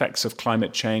about the effects of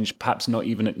climate change, perhaps not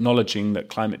even acknowledging that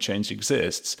climate change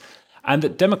exists, and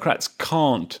that Democrats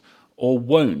can't or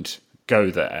won't go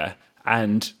there,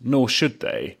 and nor should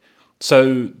they.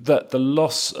 So that the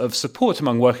loss of support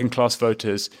among working class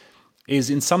voters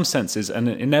is in some senses an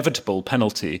inevitable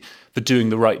penalty for doing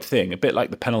the right thing, a bit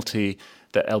like the penalty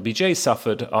that LBJ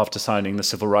suffered after signing the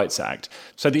Civil Rights Act.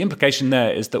 So the implication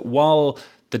there is that while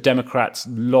the Democrats'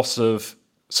 loss of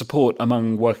support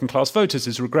among working class voters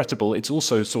is regrettable, it's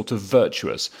also sort of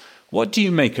virtuous. What do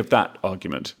you make of that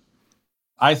argument?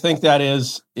 I think that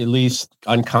is, at least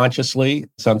unconsciously,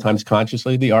 sometimes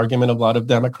consciously, the argument of a lot of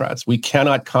Democrats. We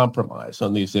cannot compromise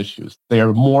on these issues. They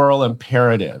are moral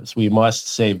imperatives. We must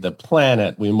save the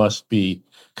planet. We must be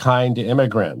kind to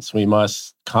immigrants. We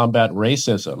must combat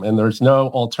racism. And there's no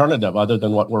alternative other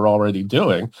than what we're already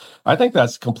doing. I think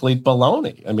that's complete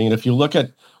baloney. I mean, if you look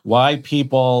at why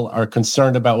people are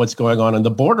concerned about what's going on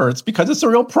the border, it's because it's a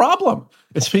real problem.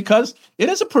 It's because it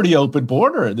is a pretty open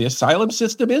border. The asylum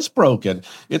system is broken.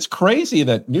 It's crazy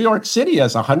that New York City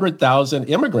has 100,000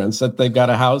 immigrants that they've got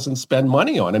to house and spend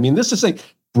money on. I mean, this is a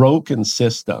broken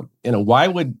system. Why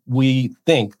would we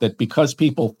think that because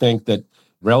people think that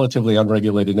relatively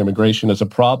unregulated immigration is a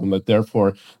problem, that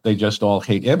therefore they just all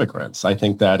hate immigrants? I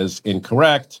think that is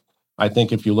incorrect. I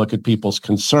think if you look at people's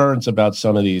concerns about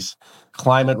some of these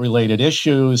climate-related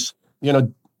issues,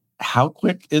 how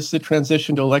quick is the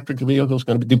transition to electric vehicles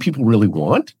going to be? Do people really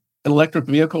want an electric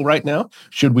vehicle right now?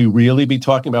 Should we really be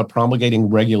talking about promulgating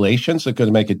regulations that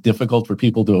could make it difficult for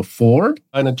people to afford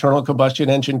an internal combustion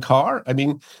engine car? I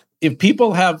mean, if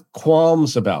people have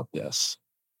qualms about this,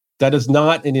 that is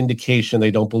not an indication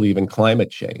they don't believe in climate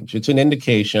change. It's an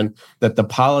indication that the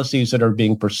policies that are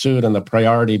being pursued and the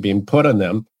priority being put on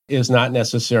them is not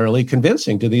necessarily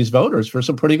convincing to these voters for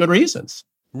some pretty good reasons.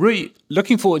 Rui,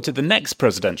 looking forward to the next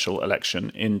presidential election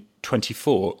in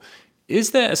 24,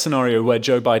 is there a scenario where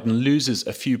Joe Biden loses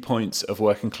a few points of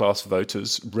working class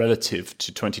voters relative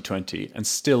to 2020 and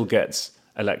still gets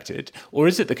elected? Or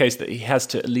is it the case that he has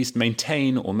to at least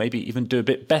maintain or maybe even do a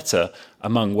bit better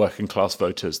among working class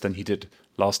voters than he did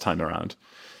last time around?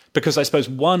 Because I suppose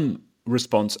one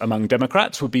response among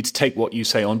Democrats would be to take what you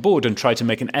say on board and try to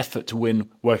make an effort to win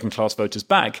working class voters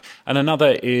back. And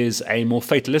another is a more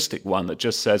fatalistic one that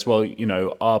just says, well, you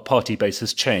know, our party base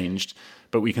has changed,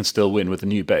 but we can still win with a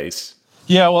new base.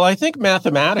 Yeah, well, I think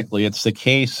mathematically it's the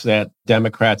case that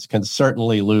Democrats can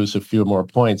certainly lose a few more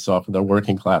points off of their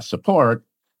working class support.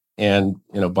 And,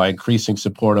 by increasing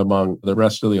support among the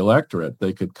rest of the electorate,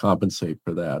 they could compensate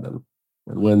for that and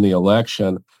win the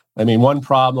election. I mean, one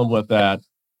problem with that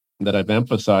I've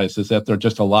emphasized is that there are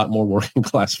just a lot more working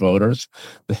class voters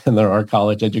than there are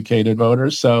college educated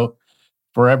voters. So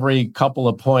for every couple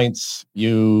of points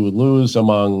you lose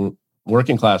among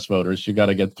working class voters, you got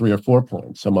to get 3 or 4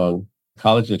 points among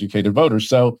college educated voters.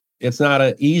 So it's not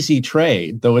an easy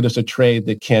trade, though it is a trade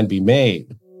that can be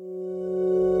made.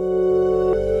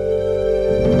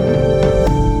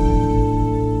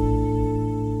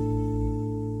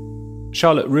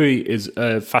 Charlotte, Rui is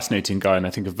a fascinating guy and I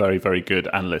think a very, very good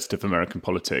analyst of American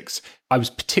politics. I was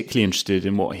particularly interested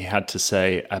in what he had to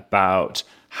say about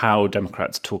how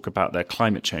Democrats talk about their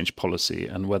climate change policy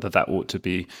and whether that ought to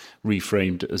be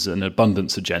reframed as an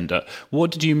abundance agenda.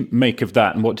 What did you make of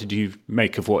that, and what did you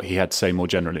make of what he had to say more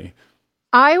generally?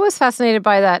 I was fascinated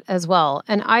by that as well.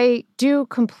 And I do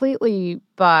completely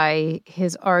buy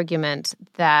his argument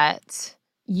that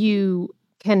you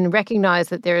can recognize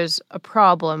that there's a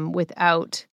problem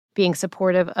without being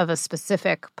supportive of a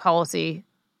specific policy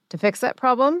to fix that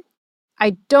problem.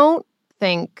 I don't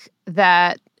think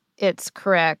that it's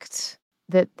correct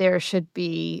that there should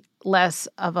be less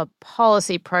of a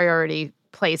policy priority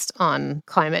placed on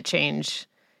climate change.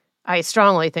 I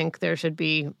strongly think there should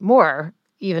be more,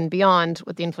 even beyond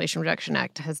what the Inflation Reduction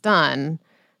Act has done,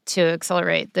 to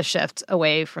accelerate the shift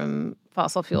away from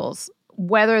fossil fuels.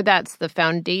 Whether that's the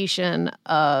foundation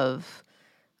of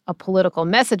a political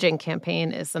messaging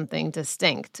campaign is something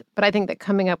distinct. But I think that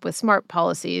coming up with smart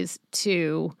policies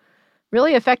to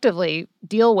really effectively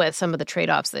deal with some of the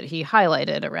trade-offs that he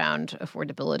highlighted around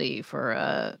affordability for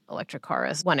an electric car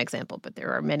as one example, but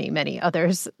there are many, many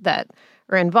others that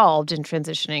are involved in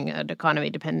transitioning an economy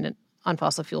dependent on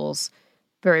fossil fuels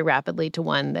very rapidly to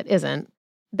one that isn't.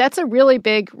 That's a really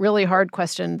big, really hard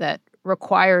question that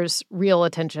requires real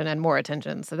attention and more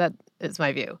attention. So that is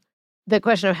my view. The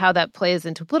question of how that plays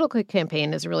into a political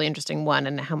campaign is a really interesting one,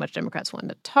 and how much Democrats want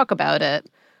to talk about it.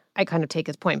 I kind of take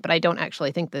his point, but I don't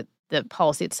actually think that the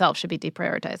policy itself should be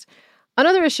deprioritized. On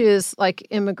other issues like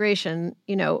immigration,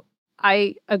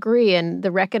 I agree in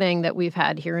the reckoning that we've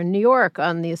had here in New York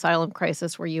on the asylum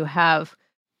crisis, where you have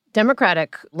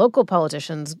Democratic local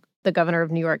politicians, the governor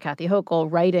of New York, Kathy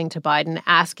Hochul, writing to Biden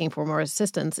asking for more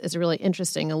assistance, is a really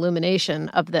interesting illumination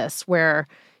of this, where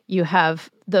you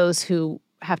have those who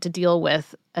have to deal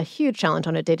with a huge challenge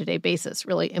on a day-to-day basis,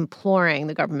 really imploring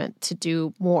the government to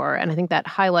do more. And I think that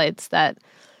highlights that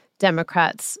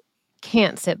Democrats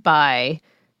can't sit by,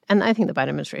 and I think the Biden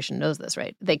administration knows this,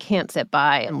 right? They can't sit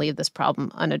by and leave this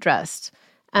problem unaddressed.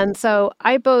 And so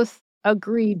I both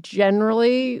agree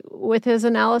generally with his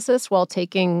analysis while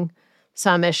taking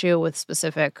some issue with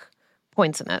specific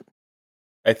points in it.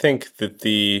 I think that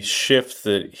the shift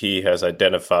that he has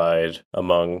identified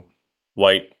among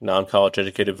white, non-college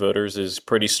educated voters is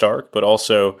pretty stark, but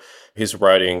also his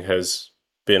writing has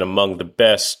been among the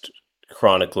best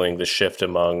chronicling the shift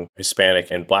among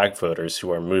Hispanic and Black voters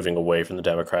who are moving away from the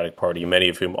Democratic Party, many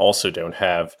of whom also don't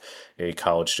have a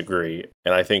college degree.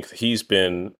 And I think he's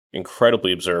been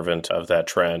incredibly observant of that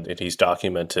trend, and he's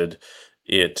documented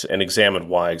it and examined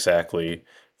why exactly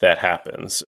that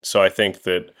happens. So I think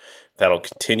that that'll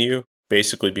continue,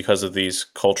 basically because of these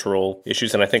cultural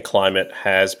issues. And I think climate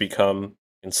has become,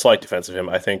 in slight defense of him,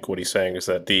 I think what he's saying is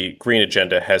that the green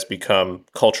agenda has become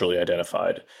culturally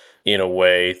identified in a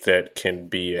way that can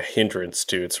be a hindrance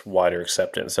to its wider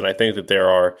acceptance. And I think that there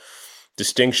are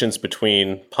distinctions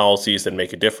between policies that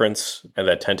make a difference and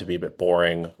that tend to be a bit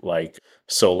boring, like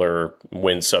solar,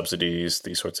 wind subsidies,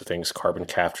 these sorts of things, carbon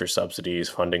capture subsidies,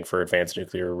 funding for advanced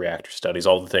nuclear reactor studies,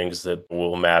 all the things that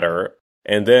will matter.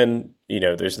 And then,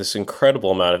 there's this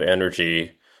incredible amount of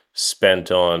energy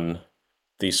spent on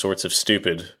these sorts of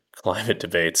stupid climate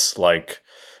debates, like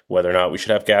whether or not we should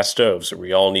have gas stoves, or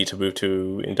we all need to move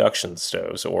to induction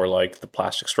stoves, or like the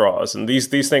plastic straws. And these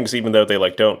things, even though they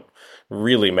don't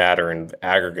really matter in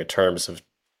aggregate terms of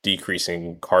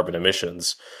decreasing carbon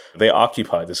emissions, they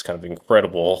occupy this kind of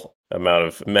incredible amount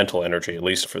of mental energy, at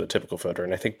least for the typical voter.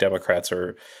 And I think Democrats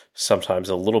are sometimes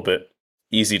a little bit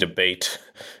easy to bait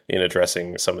in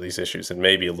addressing some of these issues, and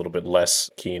maybe a little bit less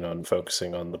keen on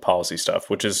focusing on the policy stuff,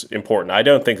 which is important. I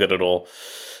don't think that it'll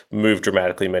move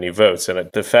dramatically many votes. And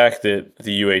the fact that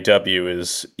the UAW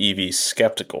is EV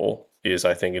skeptical is,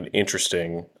 I think, an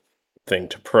interesting thing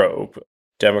to probe.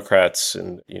 Democrats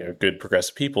and good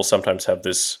progressive people sometimes have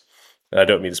this, and I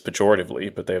don't mean this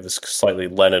pejoratively, but they have this slightly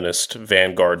Leninist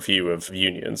vanguard view of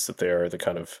unions, that they are the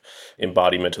kind of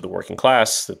embodiment of the working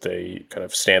class, that they kind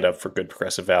of stand up for good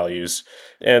progressive values.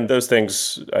 And those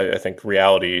things, I think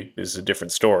reality is a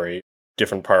different story.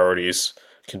 Different priorities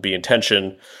can be in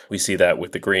tension. We see that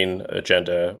with the green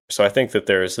agenda. So I think that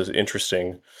there is this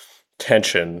interesting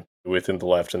tension within the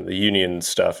left, and the union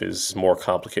stuff is more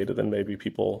complicated than maybe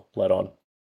people let on.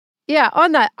 Yeah,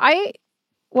 on that, I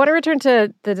want to return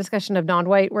to the discussion of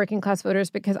non-white working class voters,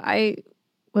 because I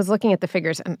was looking at the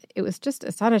figures and it was just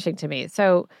astonishing to me.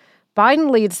 So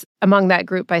Biden leads among that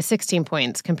group by 16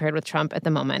 points compared with Trump at the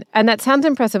moment. And that sounds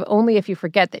impressive only if you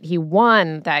forget that he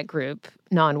won that group,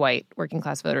 non-white working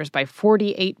class voters, by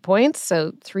 48 points,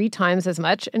 so 3 times as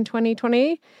much in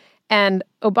 2020. And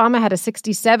Obama had a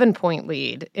 67-point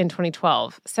lead in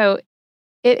 2012. So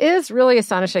it is really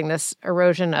astonishing. This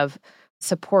erosion of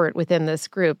support within this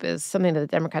group is something that the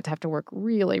Democrats have to work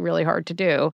really, really hard to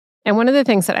do. And one of the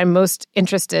things that I'm most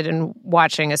interested in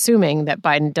watching, assuming that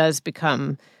Biden does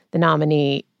become the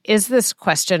nominee, is this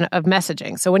question of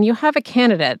messaging. So when you have a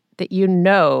candidate that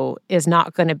is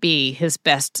not going to be his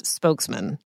best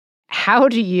spokesman, how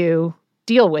do you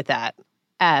deal with that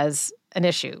as an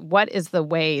issue? What is the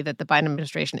way that the Biden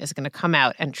administration is going to come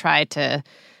out and try to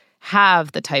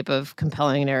have the type of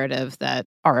compelling narrative that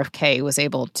RFK was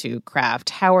able to craft?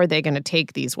 How are they going to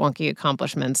take these wonky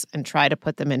accomplishments and try to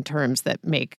put them in terms that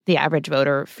make the average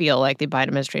voter feel like the Biden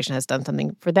administration has done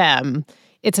something for them?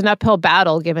 It's an uphill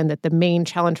battle, given that the main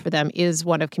challenge for them is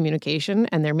one of communication,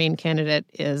 and their main candidate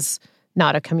is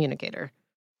not a communicator.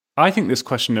 I think this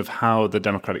question of how the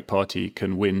Democratic Party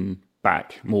can win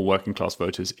back more working class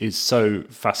voters is so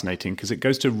fascinating, because it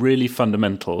goes to a really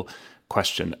fundamental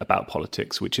question about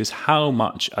politics, which is how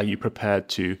much are you prepared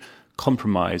to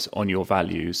compromise on your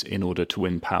values in order to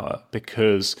win power?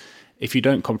 Because if you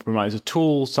don't compromise at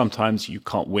all, sometimes you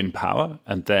can't win power,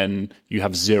 and then you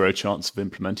have zero chance of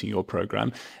implementing your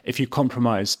program. If you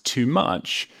compromise too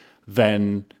much,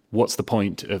 then what's the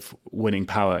point of winning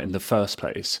power in the first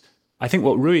place? I think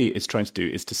what Rui is trying to do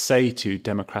is to say to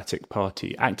Democratic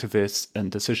Party activists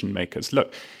and decision makers,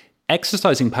 look,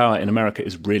 exercising power in America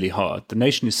is really hard. The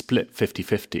nation is split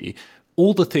 50-50.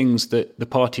 All the things that the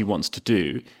party wants to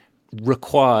do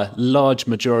require large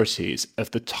majorities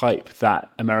of the type that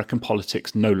American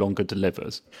politics no longer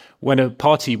delivers. When a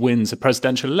party wins a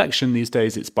presidential election these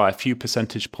days, it's by a few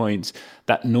percentage points.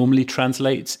 That normally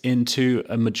translates into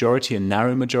a majority, a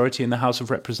narrow majority in the House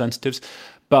of Representatives.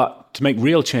 But to make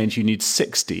real change, you need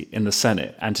 60 in the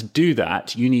Senate. And to do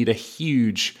that, you need a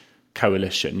huge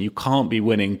coalition. You can't be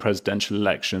winning presidential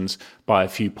elections by a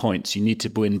few points. You need to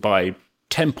win by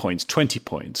 10 points, 20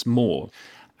 points, more.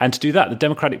 And to do that, the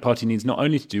Democratic Party needs not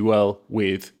only to do well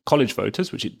with college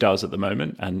voters, which it does at the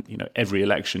moment, and every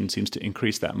election seems to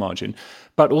increase that margin,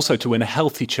 but also to win a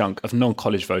healthy chunk of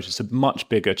non-college voters, a much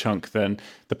bigger chunk than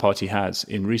the party has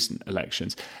in recent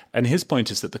elections. And his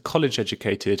point is that the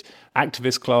college-educated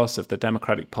activist class of the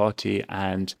Democratic Party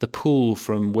and the pool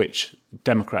from which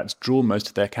Democrats draw most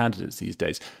of their candidates these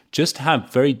days just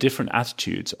have very different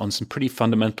attitudes on some pretty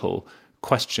fundamental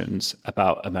questions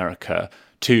about America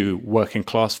to working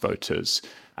class voters.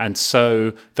 And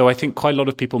so, though I think quite a lot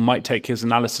of people might take his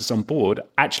analysis on board,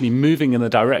 actually moving in the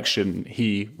direction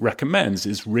he recommends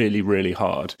is really, really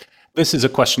hard. This is a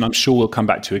question I'm sure we'll come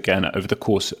back to again over the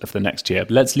course of the next year.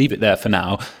 But let's leave it there for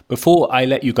now. Before I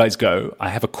let you guys go, I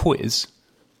have a quiz.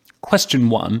 Question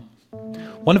 1.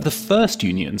 One of the first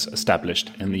unions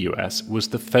established in the US was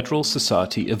the Federal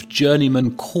Society of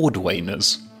Journeyman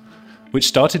Cordwainers, which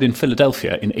started in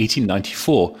Philadelphia in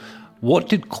 1894. What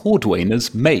did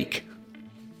cordwainers make?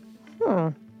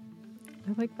 I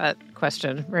I like that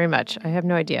question very much. I have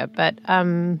no idea. But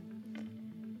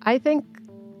I think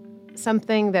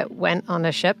something that went on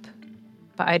a ship,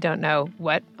 but I don't know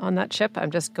what on that ship.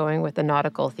 I'm just going with the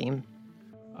nautical theme.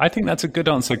 I think that's a good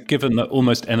answer, given that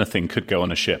almost anything could go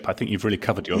on a ship. I think you've really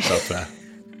covered yourself there.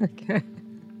 Okay.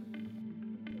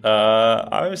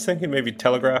 I was thinking maybe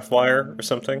telegraph wire or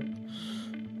something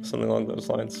along those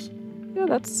lines. Yeah,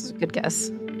 that's a good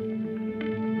guess.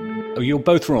 Oh, you're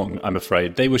both wrong, I'm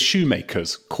afraid. They were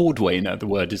shoemakers. Cordwainer, the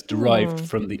word, is derived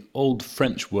from the old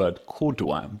French word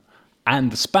cordoin and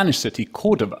the Spanish city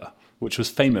Cordova, which was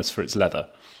famous for its leather.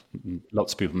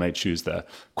 Lots of people made shoes there.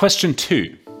 Question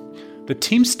 2. The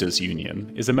Teamsters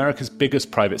Union is America's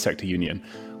biggest private sector union.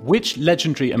 Which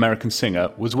legendary American singer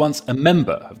was once a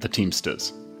member of the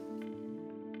Teamsters?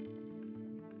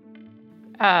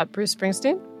 Bruce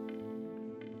Springsteen?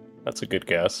 That's a good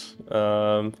guess.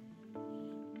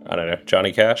 I don't know.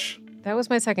 Johnny Cash? That was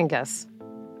my second guess.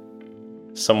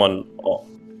 Someone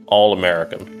all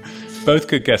American. Both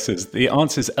good guesses. The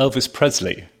answer is Elvis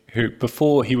Presley, who,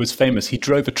 before he was famous, he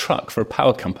drove a truck for a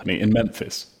power company in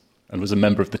Memphis and was a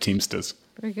member of the Teamsters.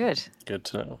 Very good. Good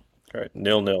to know. All right,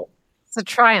 0-0. It's a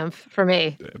triumph for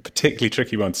me. A particularly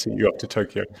tricky one to see you up to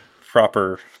Tokyo.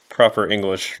 Proper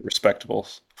English, respectable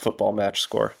football match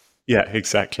score. Yeah,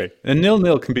 exactly. And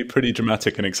 0-0 can be pretty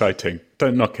dramatic and exciting.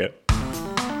 Don't knock it.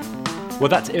 Well,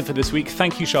 that's it for this week.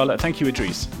 Thank you, Charlotte. Thank you,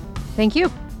 Idris. Thank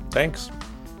you. Thanks.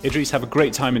 Idris, have a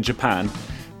great time in Japan.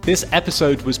 This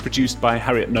episode was produced by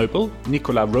Harriet Noble.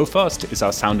 Nicolas Rofast is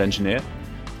our sound engineer.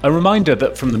 A reminder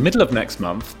that from the middle of next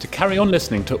month, to carry on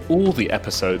listening to all the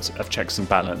episodes of Checks and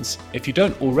Balance, if you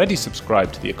don't already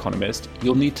subscribe to The Economist,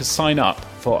 you'll need to sign up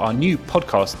for our new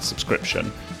podcast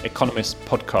subscription, Economist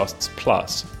Podcasts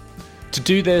Plus. To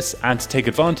do this and to take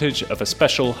advantage of a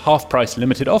special half-price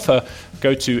limited offer,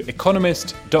 go to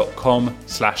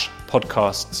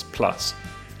economist.com/podcasts plus.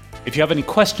 If you have any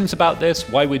questions about this,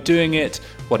 why we're doing it,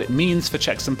 what it means for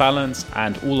Checks and Balance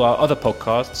and all our other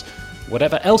podcasts,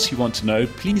 whatever else you want to know,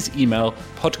 please email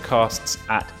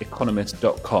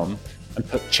podcasts@economist.com and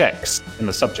put checks in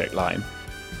the subject line.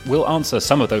 We'll answer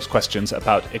some of those questions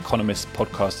about Economist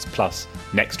Podcasts Plus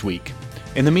next week.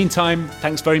 In the meantime,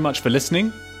 thanks very much for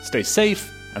listening. Stay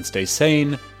safe and stay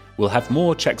sane. We'll have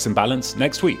more Checks and Balance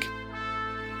next week.